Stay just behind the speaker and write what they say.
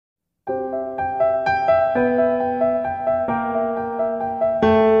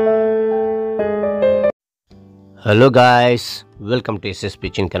Hello guys, welcome to SS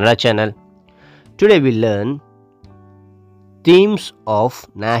Speech in Kannada channel. Today we learn themes of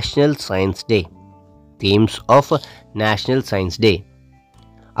National Science Day. Themes of National Science Day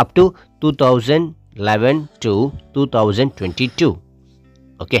up to 2011 to 2022.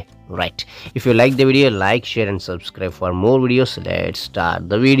 Okay, right. If you like the video, like, share and subscribe for more videos. Let's start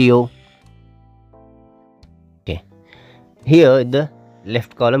the video. Okay, here in the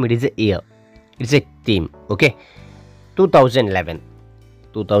left column it is a year. It's a theme. Okay, 2011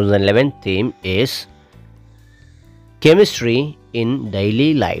 theme is chemistry in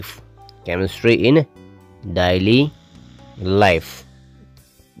daily life. Chemistry in daily life.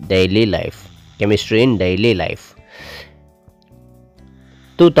 Chemistry in daily life.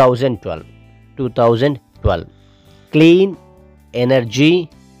 2012 clean energy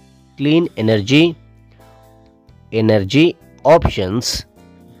options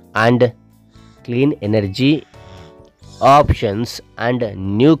and clean energy options and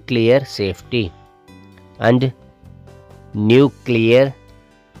nuclear safety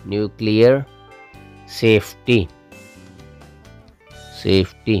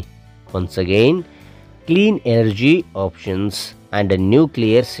safety. Once again, clean energy options and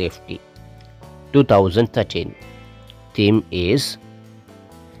nuclear safety. 2013 theme is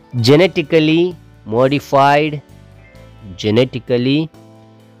genetically modified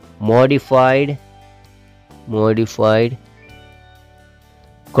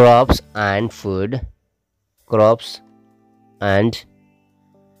crops and food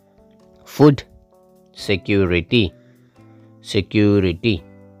security.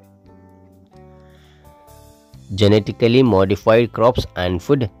 Genetically modified crops and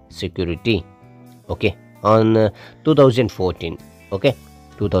food security. Okay, on 2014. Okay,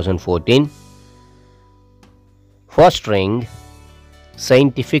 2014 fostering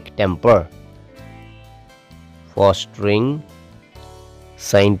scientific temper.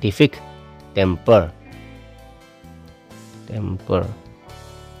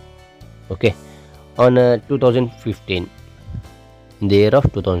 Okay, on 2015, in the year of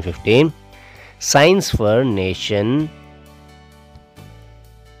 2015, science for nation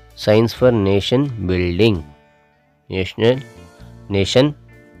building.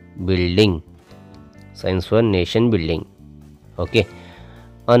 Science for nation building. Okay,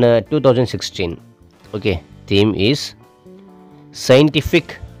 on 2016. Okay, theme is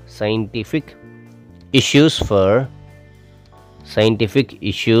scientific issues for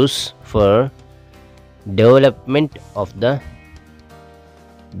development of the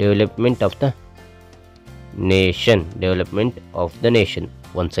nation.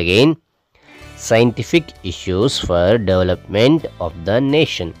 Once again, scientific issues for development of the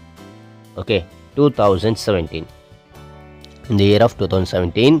nation. Okay, 2017. In the year of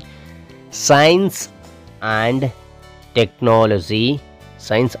 2017, science and technology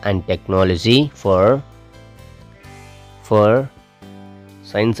for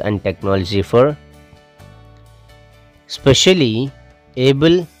specially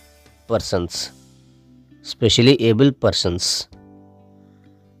able persons.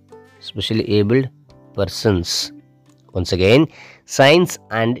 Once again, science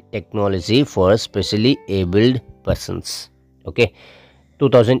and technology for specially abled persons. Okay,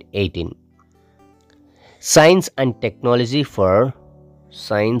 2018. Science and technology for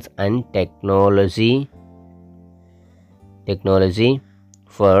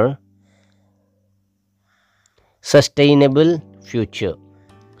sustainable future.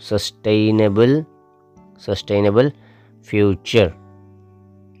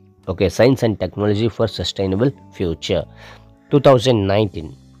 Okay, science and technology for sustainable future.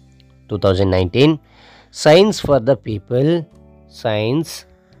 2019. Science for the people.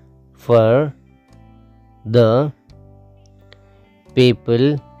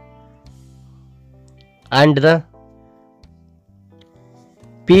 And the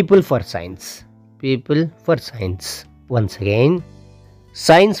people for science. Once again,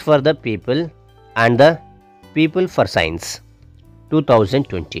 science for the people and the people for science.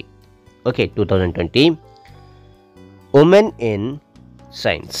 2020. Okay, 2020 women in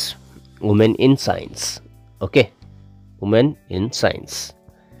science. Okay, women in science.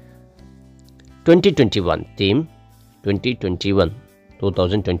 2021 theme.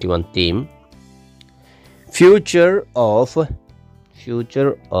 2021 theme, future of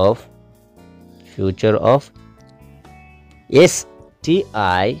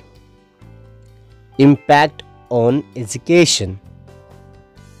STI impact on education.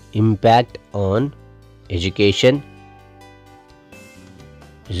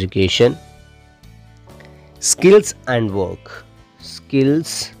 Skills and work.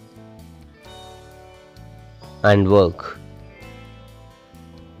 and work.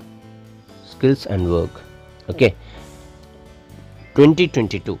 Skills and work. Okay.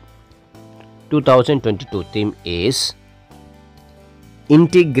 2022 theme is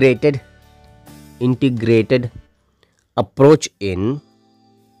integrated approach in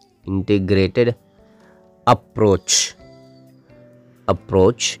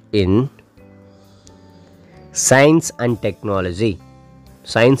science and technology.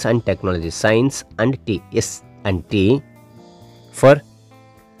 Science and T, S and T for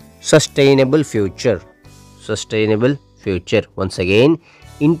sustainable future. Once again,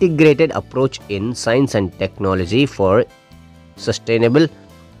 integrated approach in science and technology for sustainable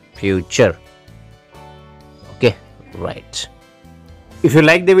future. Okay, right. If you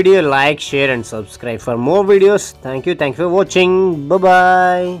like the video, like, share and subscribe for more videos. Thank you for watching. Bye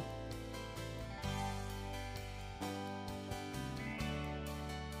bye.